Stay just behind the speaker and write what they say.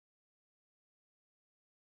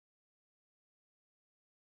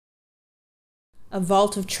A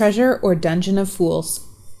vault of treasure or dungeon of fools.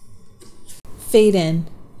 Fade in.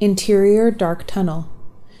 Interior dark tunnel.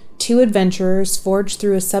 Two adventurers forge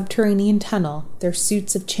through a subterranean tunnel, their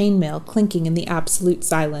suits of chainmail clinking in the absolute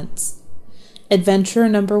silence. Adventurer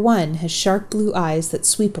number 1 has sharp blue eyes that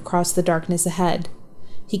sweep across the darkness ahead.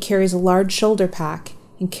 He carries a large shoulder pack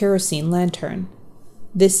and kerosene lantern.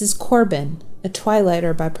 This is Corbin, a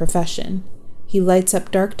twilighter by profession. He lights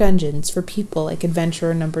up dark dungeons for people like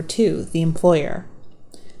adventurer number 2, the employer.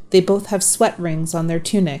 They both have sweat rings on their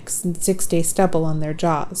tunics and 6-day stubble on their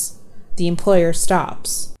jaws. The employer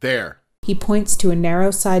stops. There. He points to a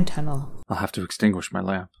narrow side tunnel. I'll have to extinguish my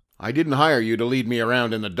lamp. I didn't hire you to lead me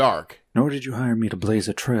around in the dark. Nor did you hire me to blaze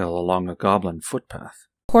a trail along a goblin footpath.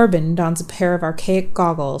 Corbin dons a pair of archaic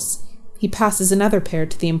goggles. He passes another pair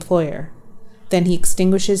to the employer. Then he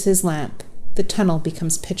extinguishes his lamp. The tunnel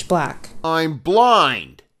becomes pitch black. I'm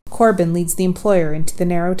blind! Corbin leads the employer into the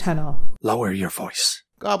narrow tunnel. Lower your voice.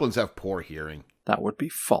 Goblins have poor hearing. That would be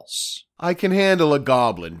false. I can handle a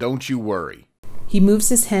goblin, don't you worry. He moves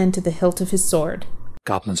his hand to the hilt of his sword.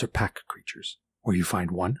 Goblins are pack creatures. Where you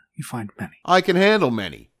find one, you find many. I can handle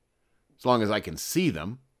many, as long as I can see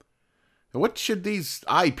them. And what should these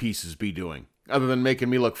eyepieces be doing, other than making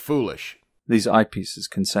me look foolish? These eyepieces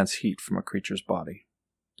can sense heat from a creature's body.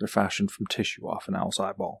 They're fashioned from tissue off an owl's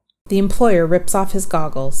eyeball. The employer rips off his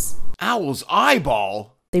goggles. Owl's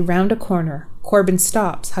eyeball? They round a corner. Corbin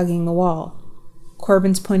stops, hugging the wall.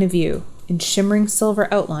 Corbin's point of view. In shimmering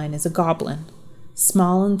silver outline is a goblin.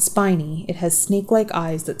 Small and spiny, it has snake-like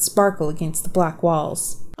eyes that sparkle against the black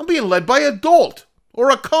walls. I'm being led by a dolt, or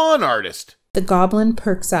a con artist. The goblin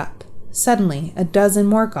perks up. Suddenly, a dozen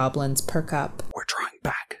more goblins perk up. We're drawing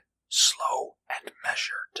back, slow and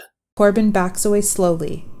measured. Corbin backs away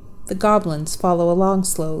slowly. The goblins follow along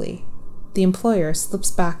slowly. The employer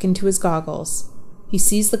slips back into his goggles. He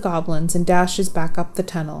sees the goblins and dashes back up the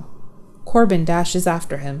tunnel. Corbin dashes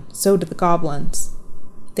after him, so do the goblins.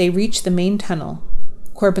 They reach the main tunnel.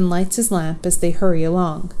 Corbin lights his lamp as they hurry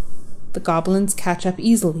along. The goblins catch up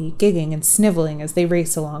easily, gigging and sniveling as they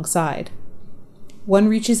race alongside. One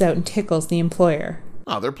reaches out and tickles the employer.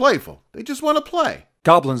 Oh, they're playful. They just want to play.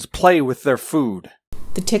 Goblins play with their food.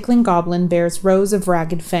 The tickling goblin bears rows of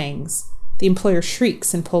ragged fangs. The employer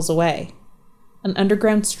shrieks and pulls away. An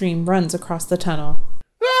underground stream runs across the tunnel.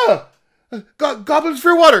 Ah! Goblins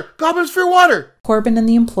for water! Goblins for water! Corbin and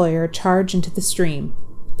the employer charge into the stream.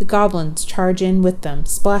 The goblins charge in with them,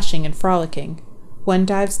 splashing and frolicking. One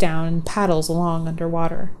dives down and paddles along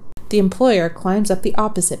underwater. The employer climbs up the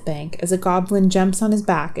opposite bank as a goblin jumps on his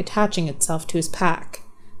back, attaching itself to his pack.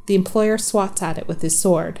 The employer swats at it with his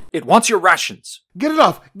sword. It wants your rations. Get it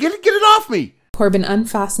off! Get it off me! Corbin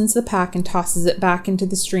unfastens the pack and tosses it back into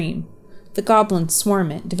the stream. The goblins swarm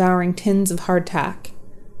it, devouring tins of hardtack.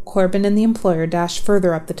 Corbin and the employer dash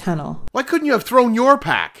further up the tunnel. Why couldn't you have thrown your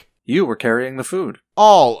pack? You were carrying the food.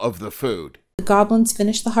 All of the food. The goblins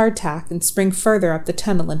finish the hardtack and spring further up the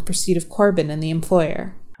tunnel in pursuit of Corbin and the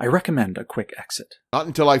employer. I recommend a quick exit. Not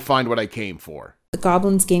until I find what I came for. The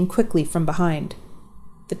goblins gain quickly from behind.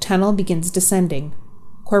 The tunnel begins descending.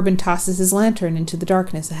 Corbin tosses his lantern into the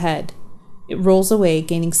darkness ahead. It rolls away,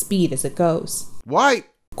 gaining speed as it goes. Why?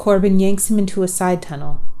 Corbin yanks him into a side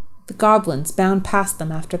tunnel. The goblins bound past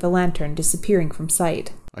them after the lantern, disappearing from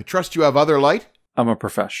sight. I trust you have other light? I'm a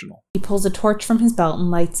professional. He pulls a torch from his belt and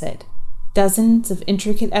lights it. Dozens of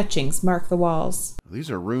intricate etchings mark the walls. These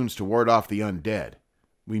are runes to ward off the undead.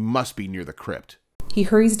 We must be near the crypt. He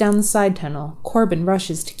hurries down the side tunnel. Corbin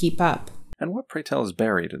rushes to keep up. And what, pray tell, is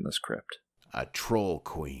buried in this crypt? A troll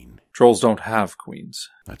queen. Trolls don't have queens.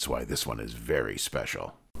 That's why this one is very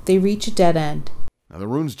special. They reach a dead end. Now the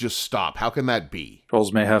runes just stop. How can that be?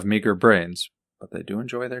 Trolls may have meager brains, but they do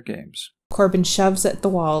enjoy their games. Corbin shoves at the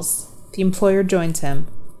walls. The employer joins him.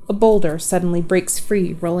 A boulder suddenly breaks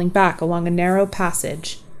free, rolling back along a narrow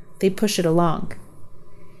passage. They push it along.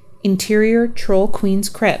 Interior Troll Queen's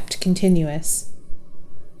Crypt continuous.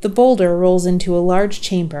 The boulder rolls into a large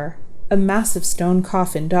chamber. A massive stone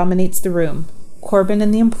coffin dominates the room. Corbin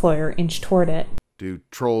and the employer inch toward it. Do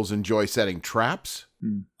trolls enjoy setting traps?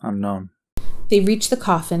 Unknown. They reach the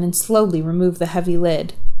coffin and slowly remove the heavy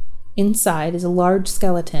lid. Inside is a large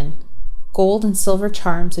skeleton. Gold and silver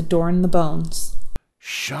charms adorn the bones.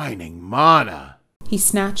 Shining mana! He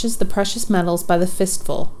snatches the precious metals by the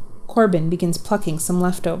fistful. Corbin begins plucking some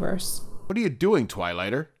leftovers. What are you doing,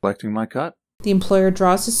 Twilighter? Collecting my cut? The employer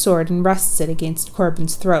draws his sword and rests it against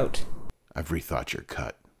Corbin's throat. I've rethought your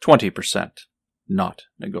cut. 20%. Not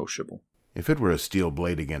negotiable. If it were a steel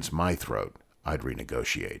blade against my throat, I'd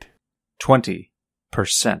renegotiate. 20%.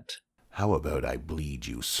 How about I bleed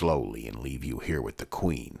you slowly and leave you here with the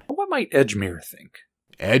queen? What might Edgemere think?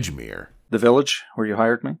 Edgemere? The village where you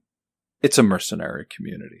hired me? It's a mercenary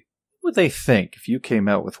community. What would they think if you came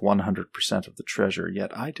out with 100% of the treasure,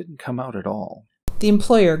 yet I didn't come out at all? The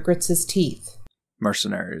employer grits his teeth.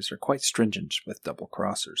 Mercenaries are quite stringent with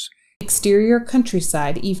double-crossers. Exterior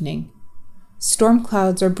countryside evening. Storm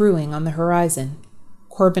clouds are brewing on the horizon.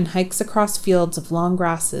 Corbin hikes across fields of long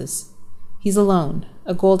grasses. He's alone.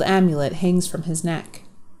 A gold amulet hangs from his neck.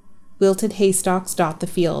 Wilted haystacks dot the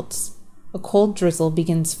fields. A cold drizzle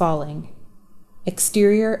begins falling.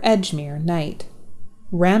 Exterior Edgemere, night.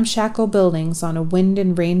 Ramshackle buildings on a wind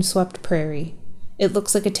and rain-swept prairie. It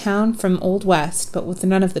looks like a town from Old West, but with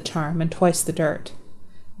none of the charm and twice the dirt.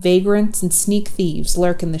 Vagrants and sneak thieves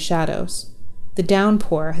lurk in the shadows. The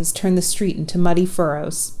downpour has turned the street into muddy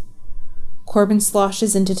furrows. Corbin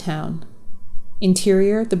sloshes into town.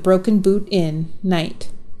 Interior, the Broken Boot Inn, night.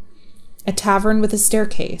 A tavern with a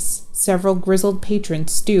staircase. Several grizzled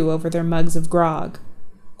patrons stew over their mugs of grog.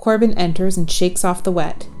 Corbin enters and shakes off the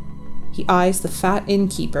wet. He eyes the fat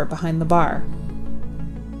innkeeper behind the bar.